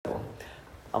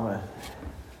So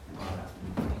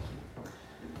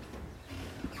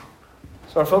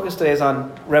our focus today is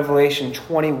on Revelation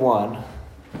 21,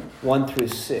 1 through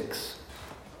 6.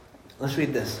 Let's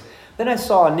read this. Then I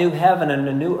saw a new heaven and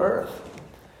a new earth.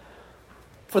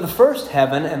 For the first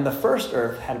heaven and the first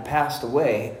earth had passed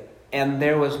away, and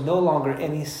there was no longer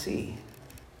any sea.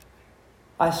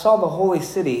 I saw the holy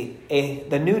city,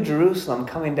 the new Jerusalem,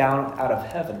 coming down out of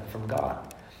heaven from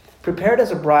God, prepared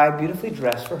as a bride beautifully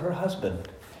dressed for her husband.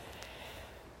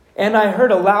 And I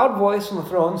heard a loud voice from the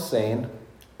throne saying,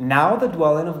 "Now the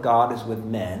dwelling of God is with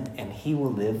men, and he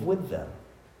will live with them.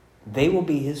 They will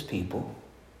be his people,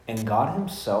 and God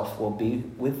himself will be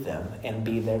with them and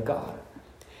be their God.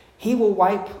 He will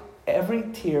wipe every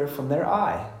tear from their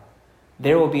eye.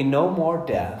 There will be no more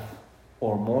death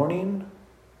or mourning."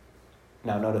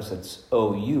 Now notice it's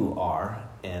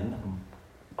O-U-R-N,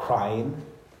 crying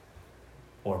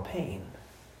or pain.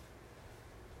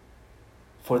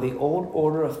 For the old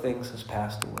order of things has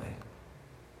passed away.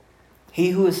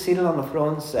 He who is seated on the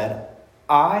throne said,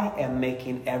 "I am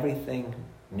making everything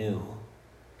new."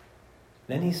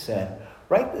 Then he said,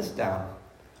 "Write this down,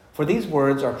 for these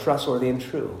words are trustworthy and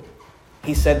true."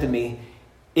 He said to me,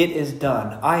 "It is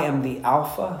done. I am the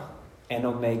Alpha and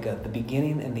Omega, the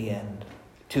beginning and the end.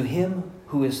 To him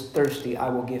who is thirsty, I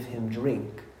will give him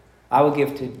drink. I will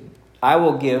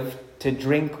give to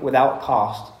drink without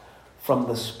cost from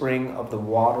the spring of the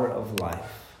water of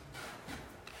life."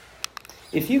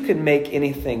 If you could make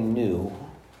anything new,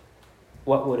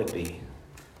 what would it be?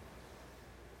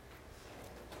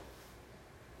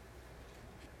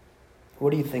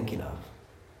 What are you thinking of?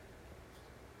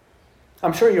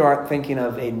 I'm sure you aren't thinking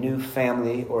of a new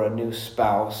family or a new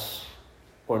spouse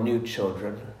or new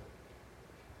children.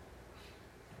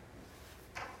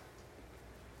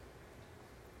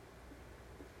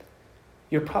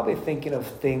 You're probably thinking of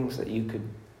things that you could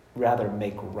rather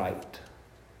make right.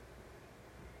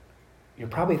 You're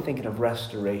probably thinking of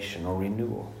restoration or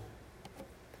renewal.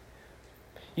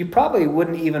 You probably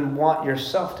wouldn't even want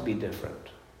yourself to be different.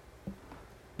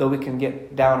 Though we can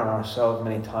get down on ourselves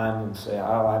many times and say,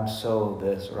 "Oh, I'm so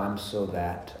this," or "I'm so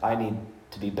that. I need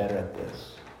to be better at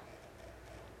this."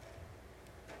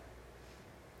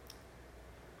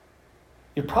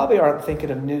 You probably aren't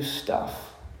thinking of new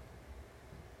stuff.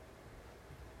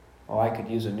 "Oh, I could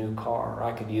use a new car," or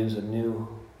 "I could use a new..."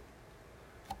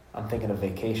 I'm thinking of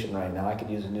vacation right now. "I could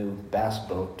use a new bass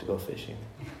boat to go fishing."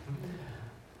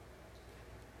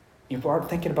 You aren't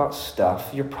thinking about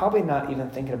stuff. You're probably not even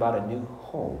thinking about a new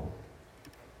home.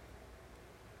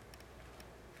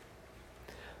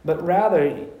 But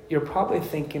rather, you're probably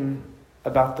thinking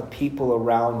about the people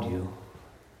around you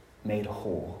made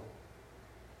whole.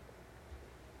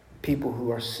 People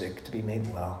who are sick to be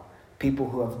made well. People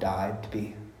who have died to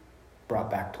be brought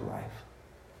back to life.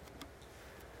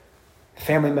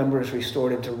 Family members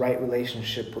restored into right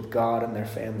relationship with God and their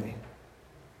family.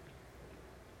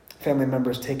 Family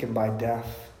members taken by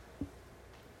death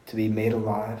to be made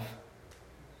alive.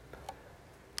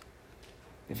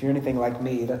 If you're anything like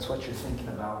me, that's what you're thinking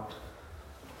about.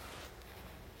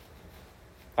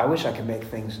 I wish I could make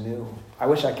things new. I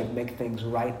wish I could make things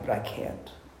right, but I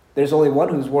can't. There's only one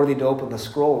who's worthy to open the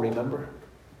scroll, remember?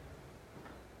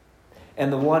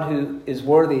 And the one who is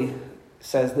worthy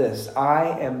says this,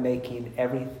 "I am making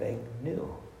everything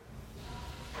new."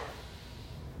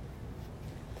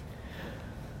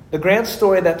 The grand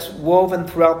story that's woven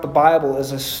throughout the Bible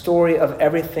is a story of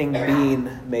everything being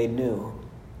made new.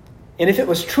 And if it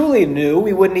was truly new,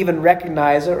 we wouldn't even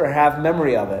recognize it or have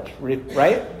memory of it,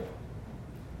 right?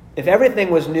 If everything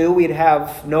was new, we'd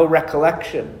have no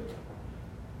recollection.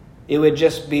 It would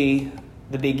just be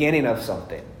the beginning of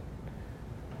something.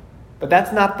 But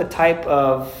that's not the type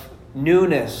of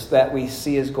newness that we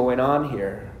see is going on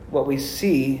here. What we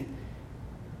see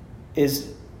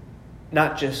is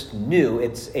not just new,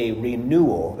 it's a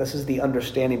renewal. This is the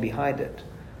understanding behind it.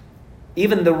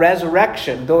 Even the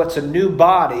resurrection, though it's a new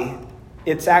body,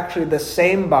 it's actually the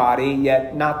same body,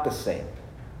 yet not the same.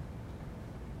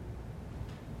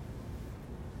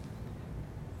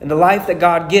 And the life that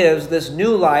God gives, this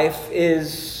new life,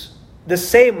 is the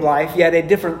same life, yet a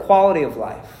different quality of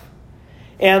life.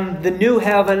 And the new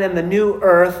heaven and the new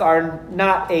earth are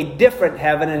not a different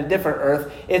heaven and a different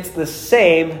earth. It's the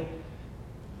same,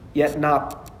 yet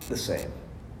not the same.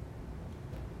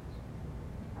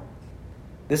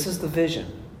 This is the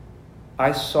vision.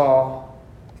 I saw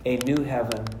a new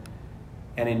heaven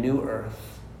and a new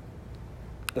earth.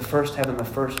 The first heaven, the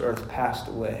first earth passed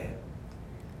away.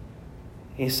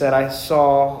 He said, I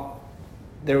saw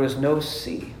there was no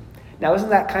sea. Now, isn't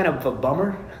that kind of a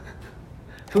bummer?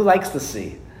 Who likes the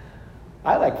sea?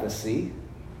 I like the sea.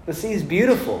 The sea is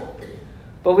beautiful.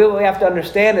 But what we have to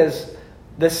understand is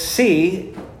the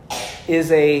sea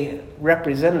is a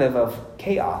representative of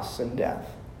chaos and death.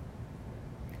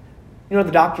 You know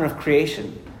the doctrine of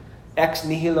creation, ex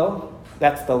nihilo,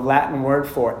 that's the Latin word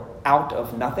for out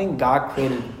of nothing. God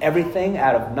created everything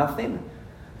out of nothing.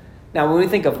 Now, when we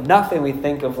think of nothing, we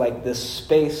think of like this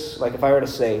space. Like if I were to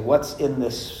say, what's in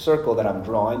this circle that I'm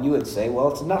drawing? You would say,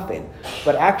 well, it's nothing.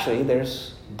 But actually,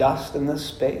 there's dust in this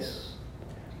space.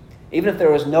 Even if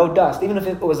there was no dust, even if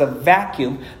it was a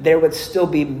vacuum, there would still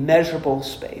be measurable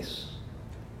space.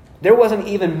 There wasn't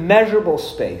even measurable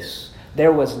space.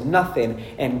 There was nothing,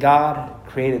 and God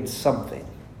created something.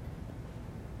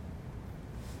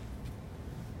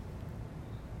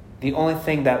 The only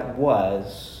thing that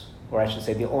was, or I should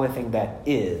say the only thing that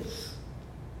is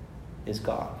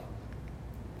God.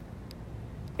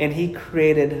 And he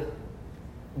created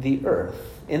the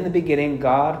earth. In the beginning,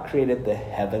 God created the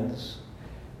heavens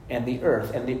and the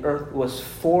earth was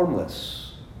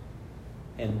formless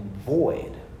and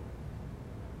void.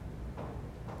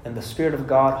 And the Spirit of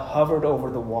God hovered over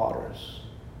the waters.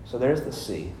 So there's the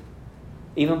sea.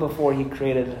 Even before he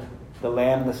created the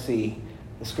land and the sea,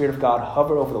 the Spirit of God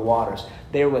hovered over the waters.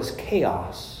 There was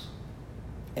chaos.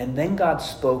 And then God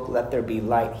spoke, let there be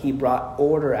light. He brought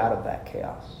order out of that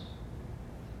chaos.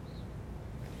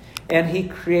 And he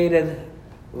created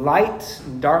light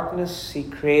and darkness. He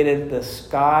created the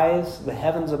skies, the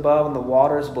heavens above and the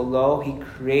waters below. He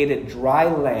created dry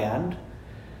land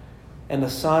and the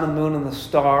sun and moon and the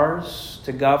stars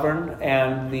to govern,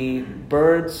 and the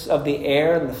birds of the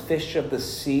air and the fish of the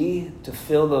sea to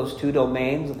fill those two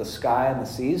domains of the sky and the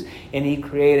seas. And he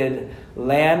created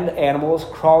land animals,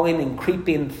 crawling and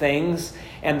creeping things,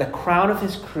 and the crown of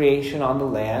his creation on the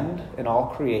land and all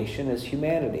creation is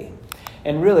humanity.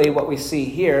 And really what we see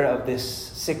here of this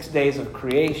 6 days of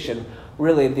creation,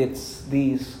 really it's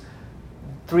these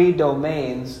three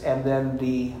domains and then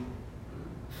the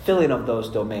filling of those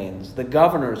domains, the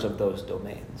governors of those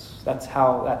domains. That's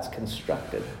how that's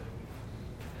constructed.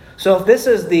 So if this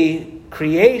is the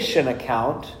creation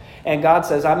account, and God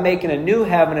says, I'm making a new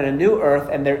heaven and a new earth,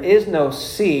 and there is no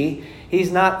sea,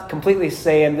 he's not completely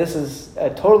saying this is a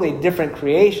totally different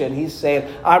creation. He's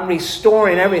saying, I'm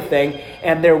restoring everything,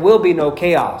 and there will be no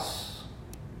chaos.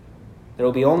 There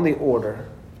will be only order.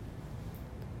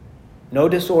 No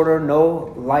disorder,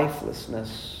 no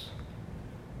lifelessness,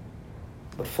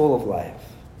 but full of life.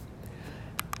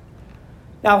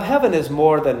 Now, heaven is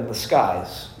more than the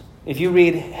skies. If you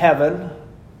read heaven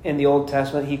in the Old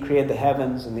Testament, he created the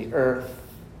heavens and the earth.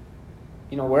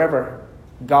 You know, wherever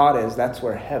God is, that's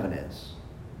where heaven is.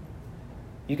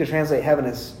 You could translate heaven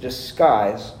as just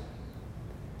skies.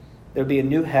 There'd be a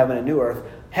new heaven, a new earth.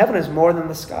 Heaven is more than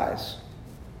the skies.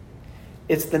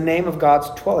 It's the name of God's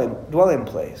dwelling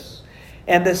place.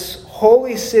 And this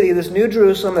holy city, this New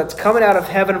Jerusalem that's coming out of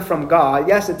heaven from God,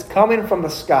 yes, it's coming from the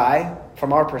sky,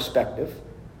 from our perspective.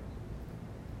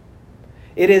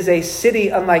 It is a city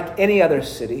unlike any other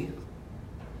city.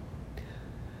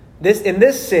 In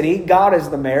this city, God is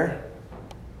the mayor.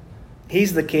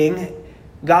 He's the king.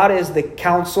 God is the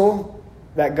council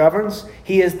that governs.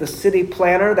 He is the city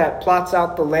planner that plots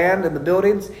out the land and the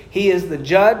buildings. He is the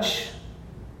judge.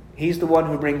 He's the one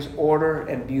who brings order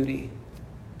and beauty.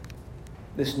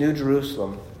 This New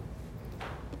Jerusalem.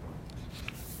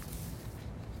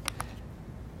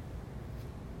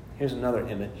 Here's another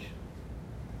image.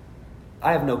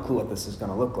 I have no clue what this is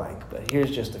going to look like, but here's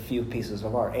just a few pieces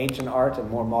of art, ancient art and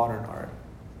more modern art.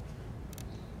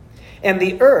 And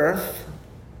the earth,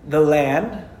 the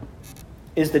land,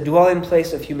 is the dwelling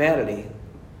place of humanity.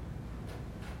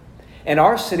 And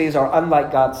our cities are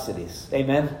unlike God's cities.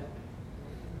 Amen?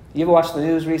 You ever watched the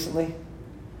news recently?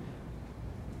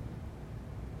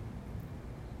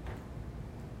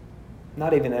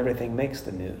 Not even everything makes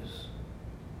the news.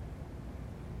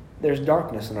 There's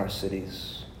darkness in our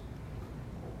cities.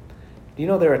 Do you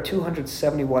know there are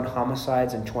 271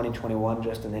 homicides in 2021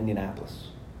 just in Indianapolis?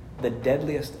 The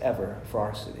deadliest ever for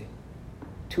our city.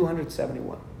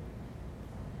 271.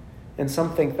 And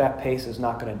some think that pace is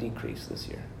not going to decrease this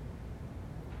year.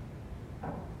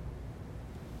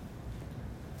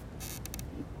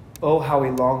 Oh, how we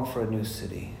long for a new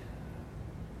city.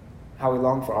 How we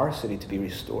long for our city to be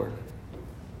restored.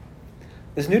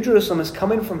 This New Jerusalem is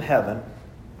coming from heaven.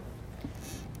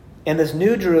 And this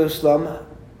New Jerusalem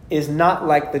is not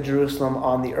like the Jerusalem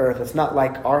on the earth. It's not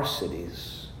like our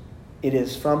cities. It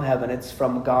is from heaven. It's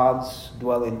from God's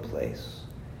dwelling place.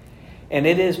 And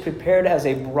it is prepared as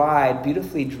a bride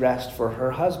beautifully dressed for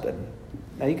her husband.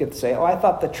 Now you could say, oh, I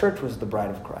thought the church was the bride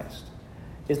of Christ.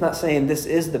 It's not saying this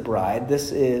is the bride.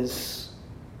 This is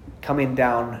coming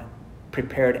down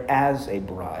prepared as a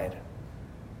bride.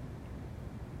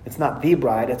 It's not the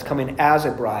bride, it's coming as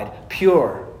a bride,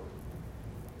 pure,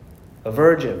 a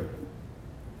virgin.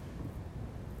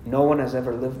 No one has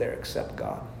ever lived there except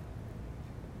God.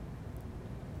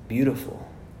 Beautiful.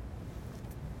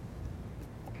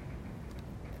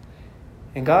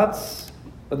 And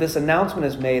this announcement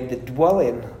is made, the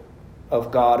dwelling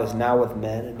of God is now with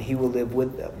men, and he will live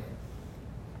with them.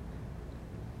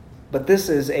 But this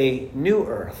is a new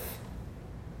earth.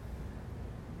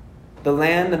 The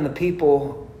land and the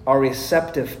people are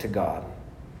receptive to God.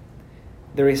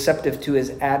 They're receptive to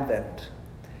his advent.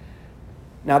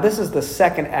 Now, this is the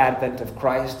second advent of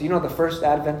Christ. Do you know the first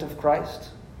advent of Christ?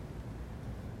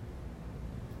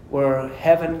 Where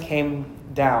heaven came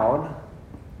down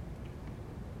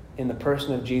in the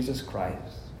person of Jesus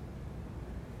Christ.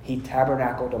 He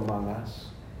tabernacled among us.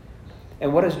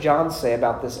 And what does John say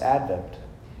about this advent?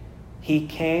 He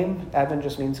came, advent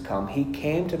just means come, he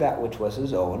came to that which was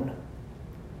his own,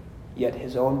 yet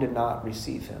his own did not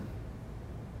receive him.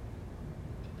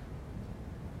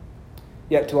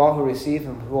 Yet to all who receive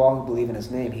him, to all who believe in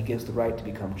his name, he gives the right to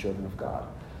become children of God.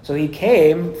 So he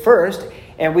came first,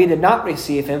 and we did not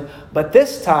receive him. But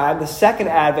this time, the second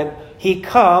advent, he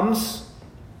comes,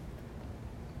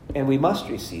 and we must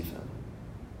receive him.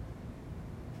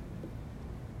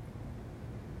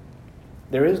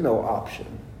 There is no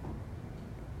option.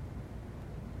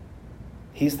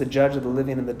 He's the judge of the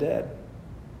living and the dead.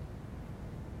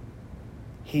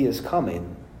 He is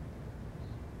coming.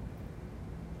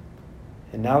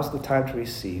 And now's the time to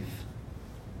receive.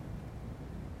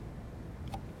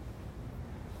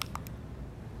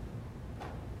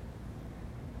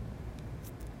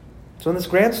 So in this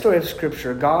grand story of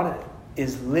Scripture, God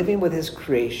is living with his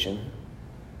creation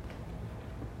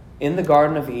in the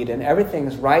Garden of Eden.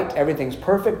 Everything's right, everything's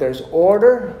perfect, there's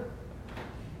order,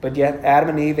 but yet Adam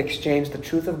and Eve exchanged the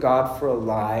truth of God for a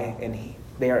lie, and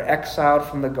they are exiled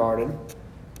from the garden.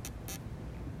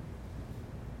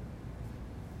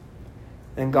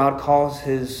 And God calls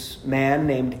his man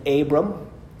named Abram.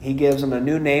 He gives him a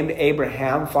new name,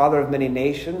 Abraham, father of many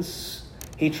nations.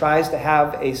 He tries to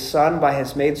have a son by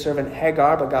his maidservant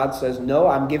Hagar, but God says, no,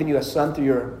 I'm giving you a son through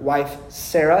your wife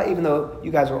Sarah, even though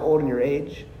you guys are old in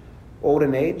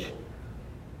age.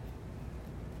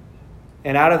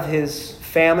 And out of his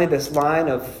family, this line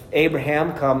of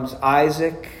Abraham, comes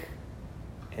Isaac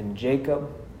and Jacob.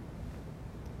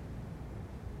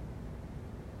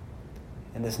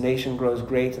 And this nation grows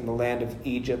great in the land of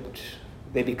Egypt.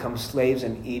 They become slaves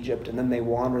in Egypt, and then they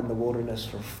wander in the wilderness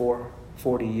for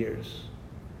 40 years.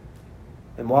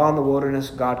 And while in the wilderness,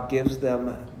 God gives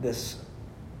them this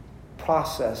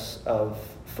process of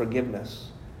forgiveness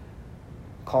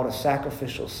called a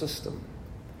sacrificial system.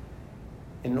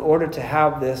 In order to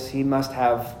have this, he must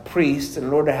have priests. And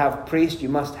in order to have priests, you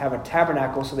must have a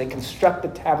tabernacle. So they construct the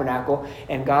tabernacle.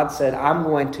 And God said, I'm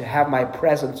going to have my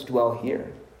presence dwell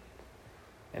here.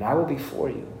 And I will be for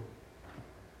you.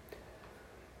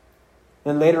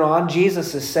 Then later on,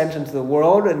 Jesus is sent into the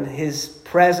world. And his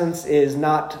presence is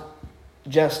not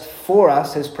just for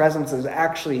us. His presence is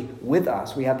actually with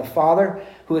us. We have the Father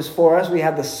who is for us. We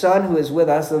have the Son who is with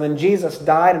us. And when Jesus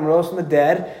died and rose from the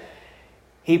dead,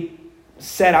 he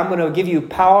said, I'm going to give you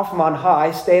power from on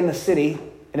high, stay in the city.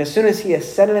 And as soon as he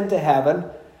ascended into heaven,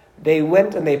 they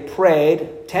went and they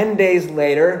prayed. 10 days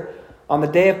later, on the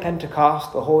day of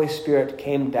Pentecost, the Holy Spirit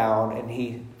came down and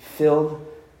he filled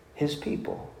his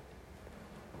people.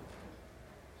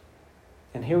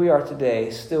 And here we are today,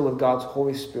 still with God's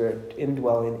Holy Spirit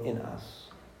indwelling in us,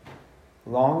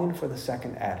 longing for the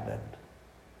second advent,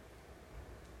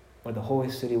 where the holy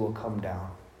city will come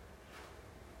down.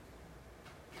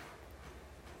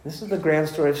 This is the grand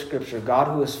story of Scripture. God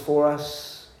who is for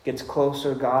us gets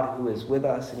closer. God who is with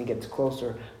us, and he gets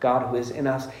closer. God who is in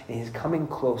us, and he's coming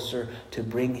closer to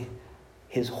bring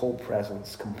his whole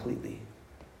presence completely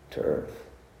to earth.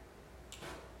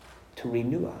 To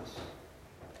renew us.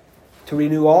 To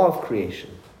renew all of creation.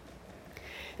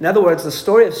 In other words, the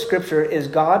story of Scripture is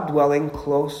God moving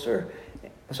closer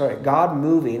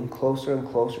and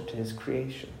closer to his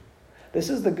creation.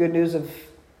 This is the good news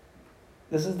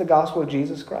this is the gospel of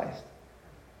Jesus Christ.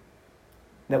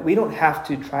 That we don't have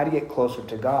to try to get closer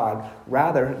to God.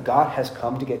 Rather, God has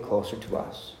come to get closer to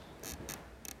us.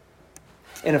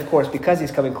 And of course, because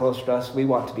he's coming closer to us, we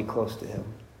want to be close to him.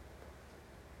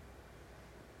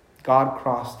 God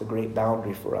crossed the great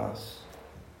boundary for us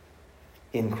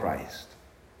in Christ.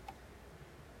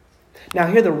 Now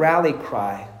hear the rally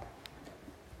cry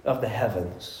of the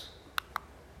heavens.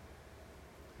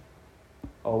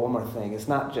 Oh, one more thing. It's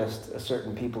not just a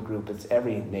certain people group. It's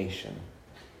every nation.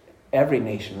 Every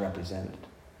nation represented.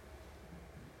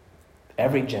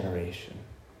 every generation,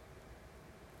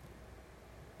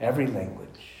 every language.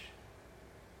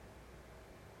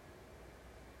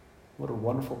 What a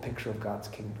wonderful picture of God's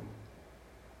kingdom,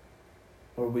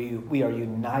 where we are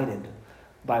united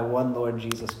by one Lord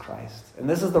Jesus Christ. And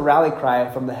this is the rally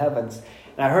cry from the heavens.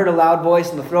 And I heard a loud voice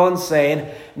in the throne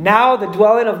saying, "Now the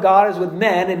dwelling of God is with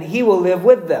men, and he will live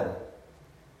with them.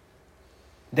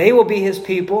 They will be his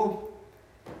people,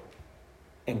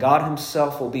 and God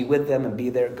himself will be with them and be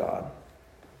their God."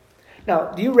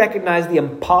 Now, do you recognize the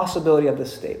impossibility of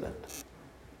this statement?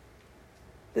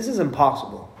 This is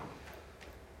impossible.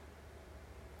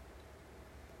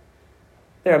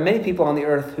 There are many people on the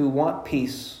earth who want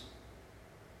peace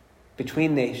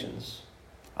between nations.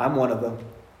 I'm one of them.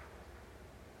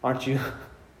 Aren't you?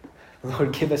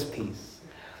 Lord, give us peace.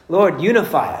 Lord,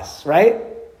 unify us, right?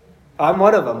 I'm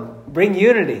one of them. Bring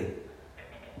unity.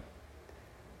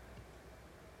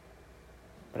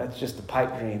 But that's just a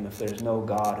pipe dream if there's no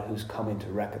God who's coming to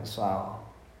reconcile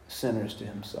sinners to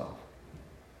himself.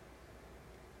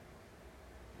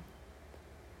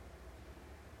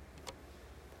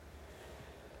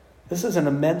 This is an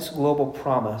immense global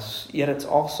promise, yet it's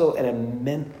also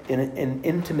an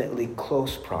intimately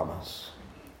close promise.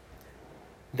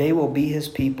 They will be his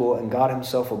people, and God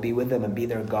himself will be with them and be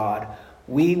their God.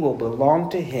 We will belong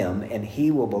to him, and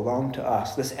he will belong to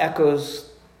us. This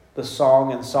echoes the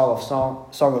song in Song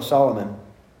of Solomon,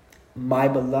 "My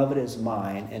beloved is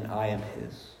mine, and I am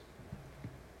his."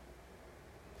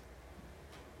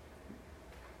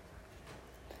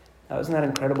 Now, isn't that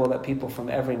incredible that people from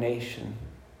every nation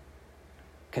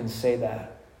can say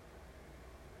that?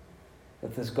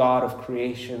 That this God of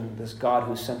creation, this God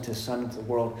who sent his Son into the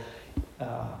world,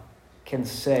 can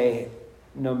say,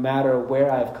 no matter where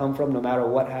I have come from, no matter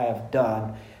what I have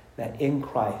done, that in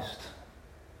Christ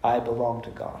I belong to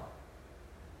God.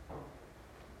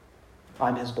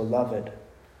 I'm his beloved.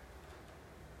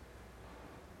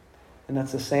 And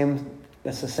that's the same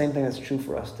thing that's true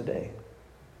for us today.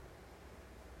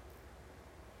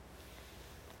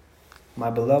 My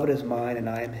beloved is mine, and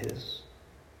I am his.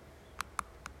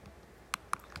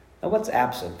 Now, what's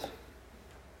absent?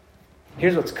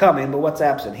 Here's what's coming, but what's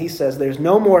absent? He says there's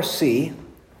no more sea.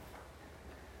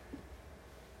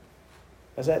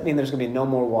 Does that mean there's going to be no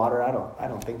more water? I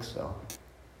don't think so.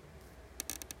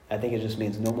 I think it just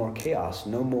means no more chaos,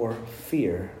 no more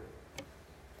fear.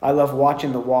 I love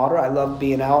watching the water. I love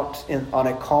being out on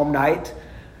a calm night.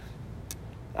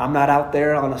 I'm not out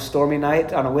there on a stormy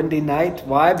night, on a windy night.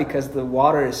 Why? Because the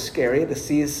water is scary, the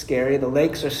sea is scary, the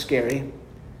lakes are scary.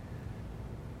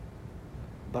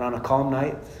 But on a calm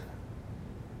night,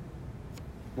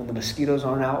 when the mosquitoes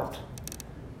aren't out,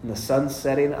 and the sun's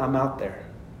setting, I'm out there.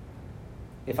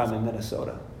 If I'm in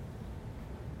Minnesota.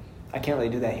 I can't really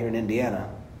do that here in Indiana.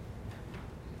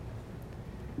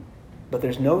 But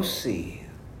there's no sea.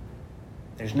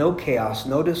 There's no chaos,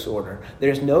 no disorder.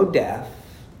 There's no death.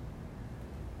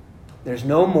 There's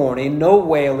no mourning, no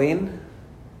wailing,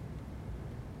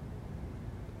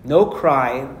 no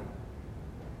crying,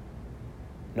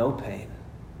 no pain.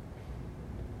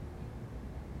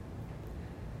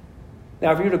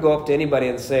 Now, if you were to go up to anybody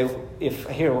and say,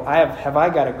 have I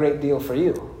got a great deal for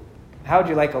you? How would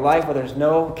you like a life where there's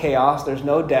no chaos, there's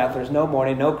no death, there's no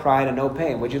mourning, no crying, and no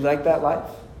pain? Would you like that life?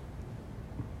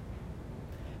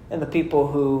 And the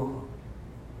people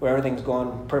where everything's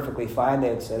going perfectly fine, they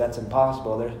would say that's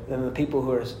impossible. Then the people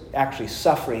who are actually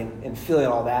suffering and feeling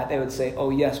all that, they would say,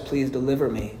 oh yes, please deliver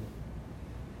me.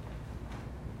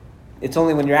 It's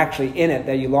only when you're actually in it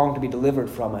that you long to be delivered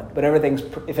from it. But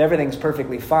if everything's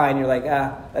perfectly fine, you're like,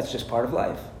 that's just part of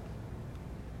life.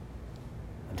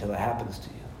 Until it happens to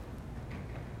you.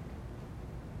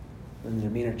 When the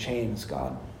demeanor changes,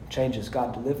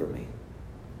 God deliver me.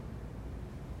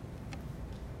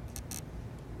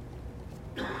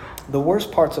 The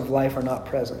worst parts of life are not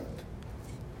present.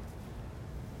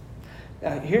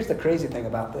 Now, here's the crazy thing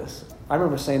about this. I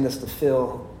remember saying this to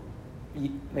Phil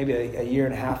maybe a year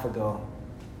and a half ago.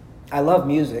 I love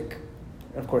music.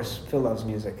 Of course, Phil loves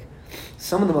music.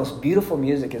 Some of the most beautiful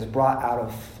music is brought out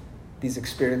of these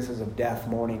experiences of death,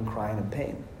 mourning, crying, and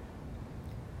pain.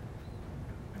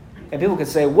 And people could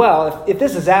say, well, if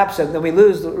this is absent, then we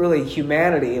lose really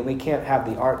humanity and we can't have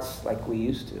the arts like we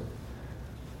used to.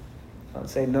 I would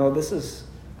say, no, this is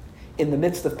in the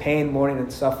midst of pain, mourning,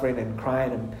 and suffering, and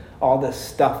crying, and all this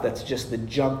stuff that's just the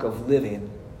junk of living.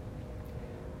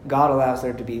 God allows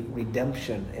there to be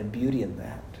redemption and beauty in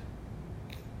that.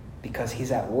 Because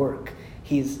he's at work.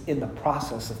 He's in the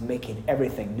process of making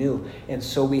everything new. And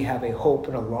so we have a hope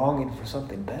and a longing for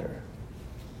something better.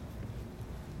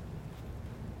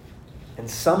 And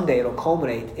someday it'll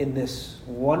culminate in this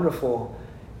wonderful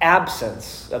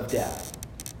absence of death.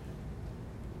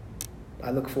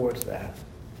 I look forward to that.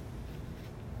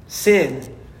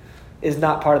 Sin is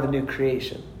not part of the new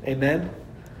creation. Amen?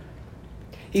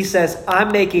 He says,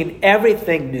 I'm making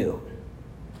everything new.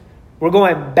 We're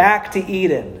going back to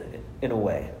Eden in a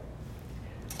way.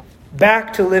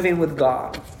 Back to living with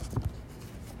God.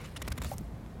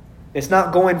 It's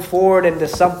not going forward into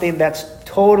something that's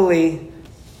totally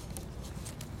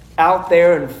out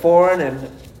there and foreign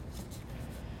and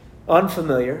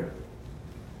unfamiliar.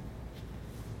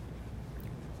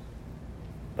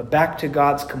 But back to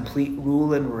God's complete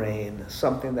rule and reign,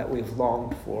 something that we've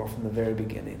longed for from the very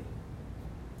beginning.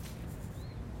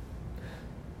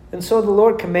 And so the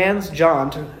Lord commands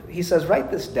John he says, write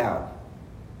this down.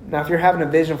 Now, if you're having a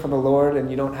vision from the Lord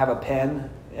and you don't have a pen,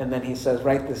 and then he says,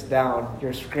 write this down,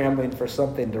 you're scrambling for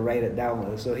something to write it down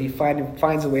with. So he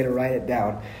finds a way to write it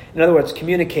down. In other words,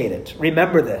 communicate it.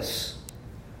 Remember this.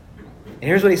 And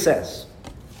here's what he says.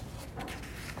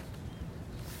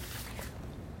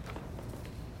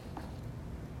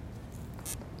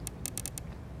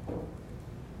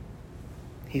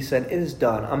 He said, it is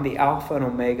done. I'm the Alpha and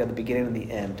Omega, the beginning and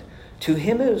the end. To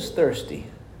him who is thirsty,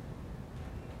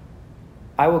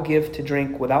 I will give to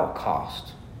drink without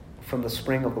cost from the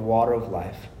spring of the water of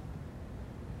life.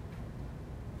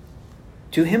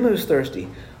 To him who is thirsty.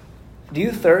 Do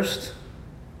you thirst?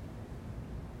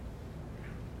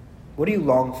 What do you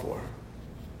long for?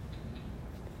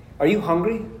 Are you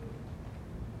hungry?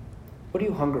 What do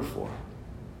you hunger for?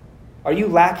 Are you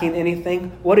lacking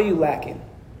anything? What are you lacking?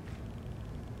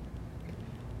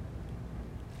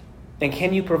 And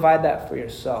can you provide that for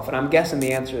yourself? And I'm guessing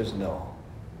the answer is no.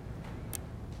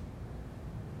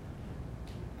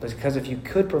 Because if you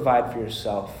could provide for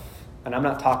yourself, and I'm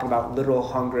not talking about literal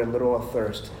hunger and literal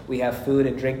thirst. We have food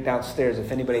and drink downstairs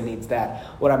if anybody needs that.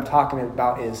 What I'm talking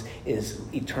about is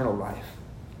eternal life.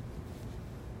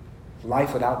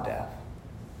 Life without death.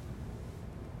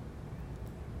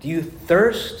 Do you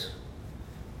thirst?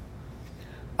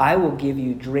 I will give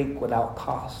you drink without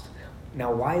cost.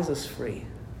 Now, why is this free?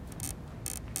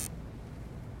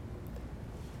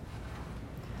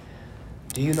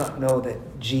 Do you not know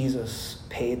that Jesus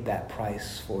paid that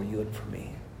price for you and for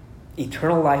me?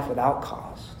 Eternal life without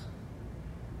cost.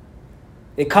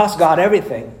 It cost God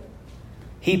everything.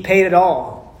 He paid it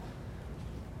all.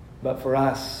 But for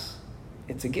us,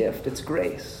 it's a gift. It's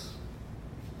grace.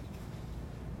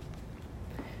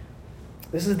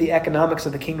 This is the economics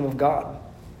of the kingdom of God.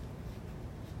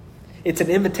 It's an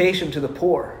invitation to the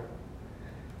poor.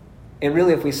 And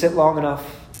really, if we sit long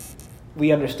enough,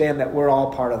 we understand that we're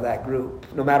all part of that group.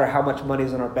 No matter how much money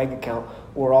is in our bank account,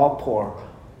 we're all poor.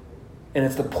 And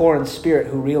it's the poor in spirit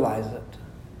who realize it.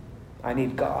 I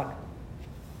need God.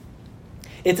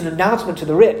 It's an announcement to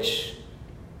the rich.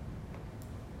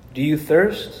 Do you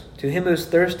thirst? To him who is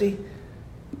thirsty,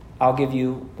 I'll give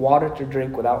you water to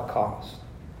drink without cost.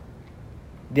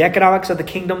 The economics of the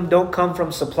kingdom don't come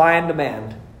from supply and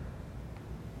demand.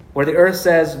 Where the earth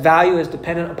says value is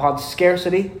dependent upon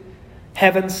scarcity,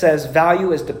 heaven says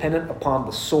value is dependent upon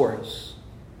the source.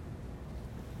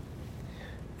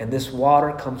 And this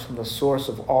water comes from the source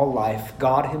of all life,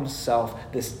 God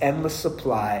himself, this endless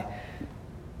supply,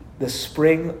 the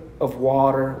spring of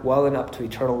water welling up to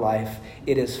eternal life.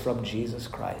 It is from Jesus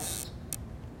Christ,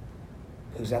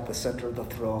 who's at the center of the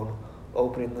throne,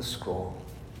 opening the scroll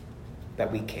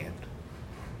that we can't.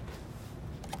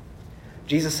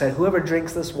 Jesus said, whoever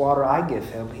drinks this water I give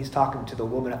him, he's talking to the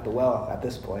woman at the well at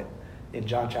this point in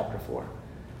John chapter 4.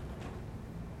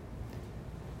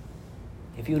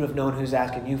 If you would have known who's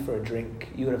asking you for a drink,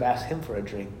 you would have asked him for a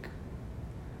drink.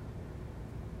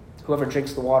 Whoever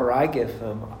drinks the water I give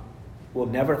him will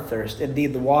never thirst.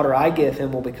 Indeed, the water I give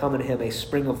him will become in him a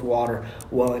spring of water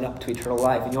welling up to eternal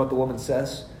life. And you know what the woman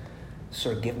says?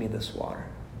 Sir, give me this water.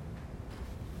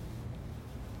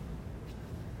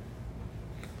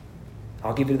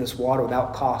 I'll give you this water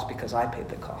without cost because I paid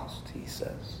the cost, he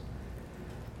says.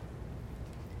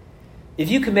 If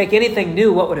you could make anything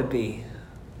new, what would it be?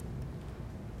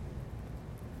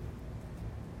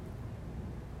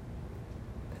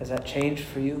 Has that changed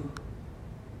for you?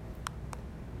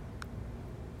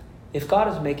 If God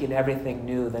is making everything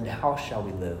new, then how shall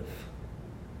we live?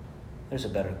 There's a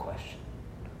better question.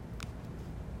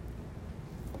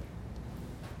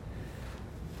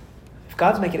 If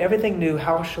God's making everything new,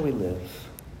 how shall we live?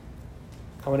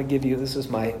 I want to give you, this is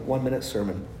my 1-minute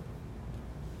sermon.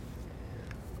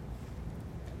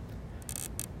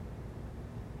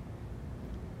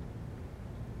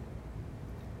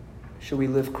 Shall we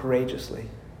live courageously?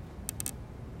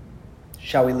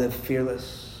 Shall we live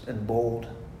fearless and bold?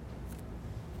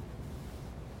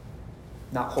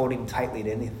 not holding tightly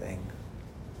to anything,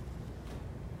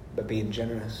 but being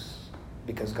generous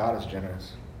because God is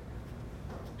generous?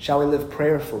 Shall we live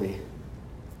prayerfully?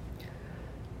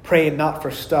 Praying not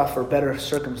for stuff or better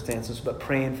circumstances, but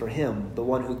praying for Him, the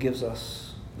one who gives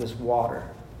us this water,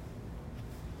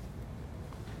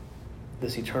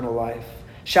 this eternal life.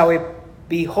 Shall we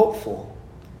be hopeful?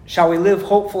 Shall we live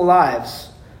hopeful lives,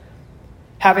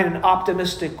 having an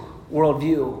optimistic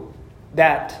worldview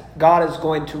that God is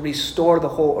going to restore the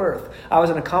whole earth? I was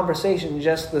in a conversation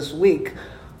just this week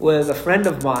with a friend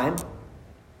of mine.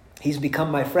 He's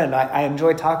become my friend. I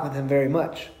enjoy talking with him very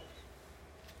much.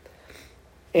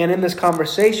 And in this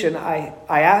conversation, I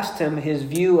asked him his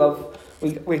view of,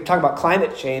 we talked about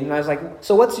climate change, and I was like,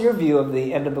 so what's your view of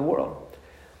the end of the world?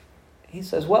 He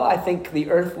says, well, I think the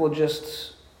earth will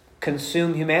just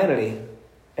consume humanity,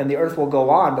 and the earth will go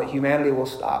on, but humanity will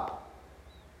stop.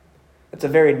 It's a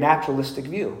very naturalistic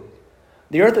view.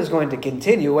 The earth is going to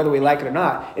continue, whether we like it or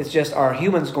not. It's just, are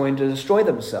humans going to destroy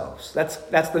themselves? That's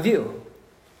the view.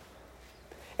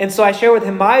 And so I share with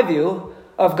him my view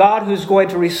of God who's going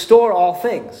to restore all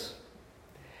things.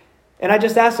 And I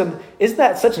just asked him, isn't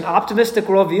that such an optimistic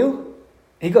worldview?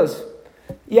 He goes,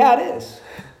 yeah, it is.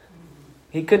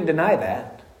 He couldn't deny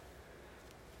that.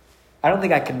 I don't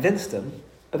think I convinced him,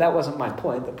 but that wasn't my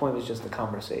point. The point was just the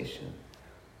conversation.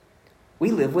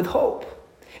 We live with hope.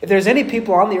 If there's any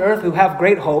people on the earth who have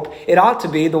great hope, it ought to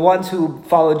be the ones who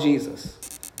follow Jesus.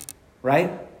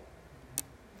 Right?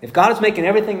 If God is making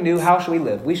everything new, how shall we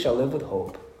live? We shall live with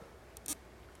hope.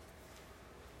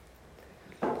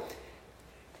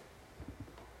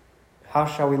 How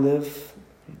shall we live?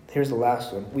 Here's the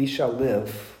last one. We shall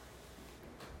live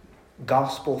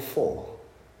gospel full.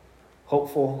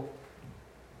 Hopeful,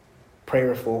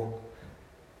 prayerful,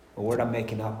 a word I'm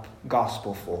making up,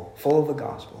 gospel full. Full of the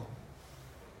gospel.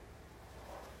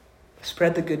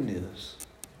 Spread the good news.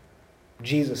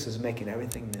 Jesus is making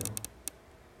everything new.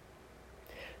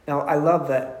 Now, I love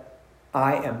that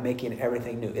I am making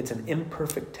everything new. It's an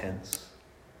imperfect tense.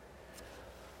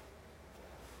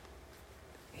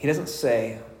 He doesn't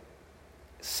say,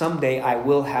 someday I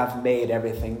will have made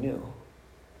everything new.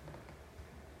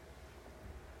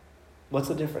 What's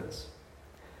the difference?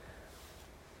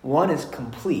 One is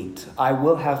complete. I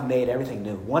will have made everything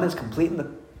new. One is complete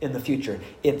in the future.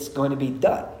 It's going to be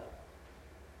done.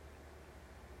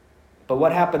 But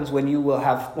what happens when you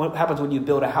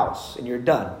build a house and you're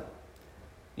done?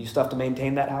 You still have to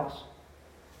maintain that house?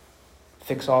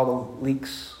 Fix all the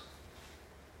leaks?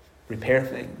 Repair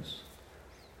things?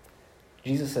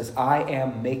 Jesus says, I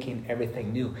am making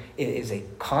everything new. It is a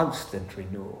constant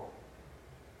renewal.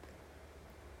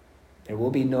 There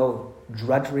will be no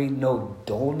drudgery, no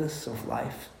dullness of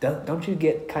life. Don't you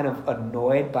get kind of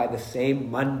annoyed by the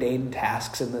same mundane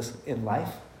tasks in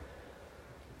life?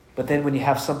 But then when you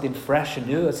have something fresh and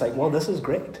new, it's like, well, this is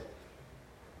great.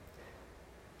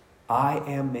 I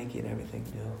am making everything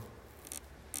new.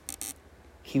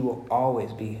 He will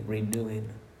always be renewing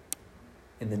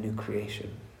in the new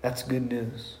creation. That's good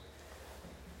news.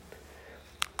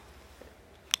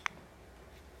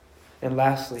 And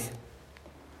lastly,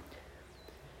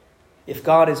 if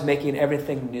God is making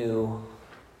everything new,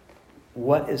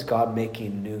 what is God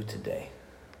making new today?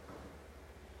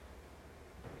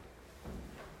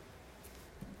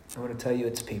 I want to tell you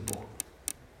it's people.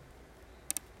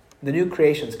 The new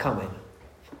creation's coming.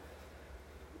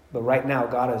 But right now,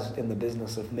 God is in the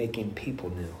business of making people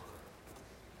new.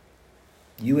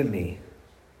 You and me,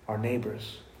 our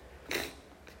neighbors.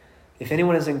 If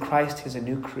anyone is in Christ, he is a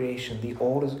new creation. The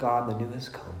old is gone, the new has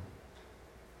come.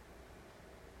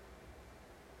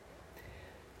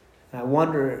 And I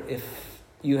wonder if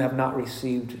you have not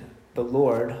received the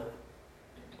Lord,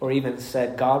 or even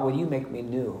said, God, will you make me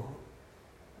new?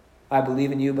 I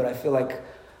believe in you, but I feel like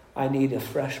I need a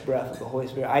fresh breath of the Holy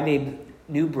Spirit. I need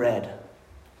new bread.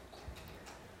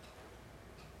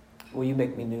 Will you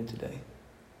make me new today?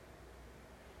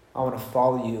 I want to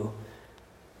follow you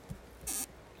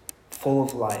full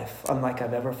of life, unlike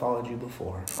I've ever followed you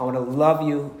before. I want to love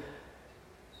you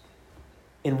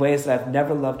in ways that I've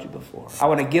never loved you before. I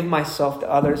want to give myself to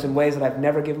others in ways that I've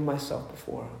never given myself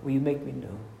before. Will you make me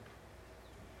new?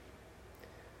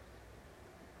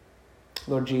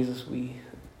 Lord Jesus, we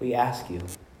ask you,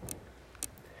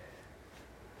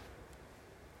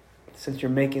 since you're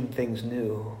making things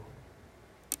new,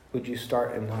 would you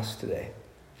start in us today?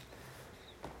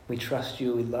 We trust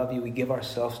you, we love you, we give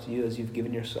ourselves to you as you've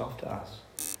given yourself to us.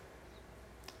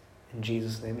 In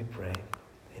Jesus' name we pray.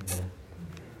 Amen.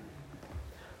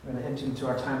 We're going to enter into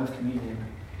our time of communion.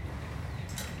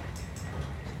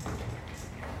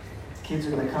 Kids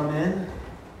are going to come in.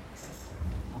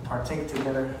 We'll partake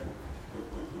together.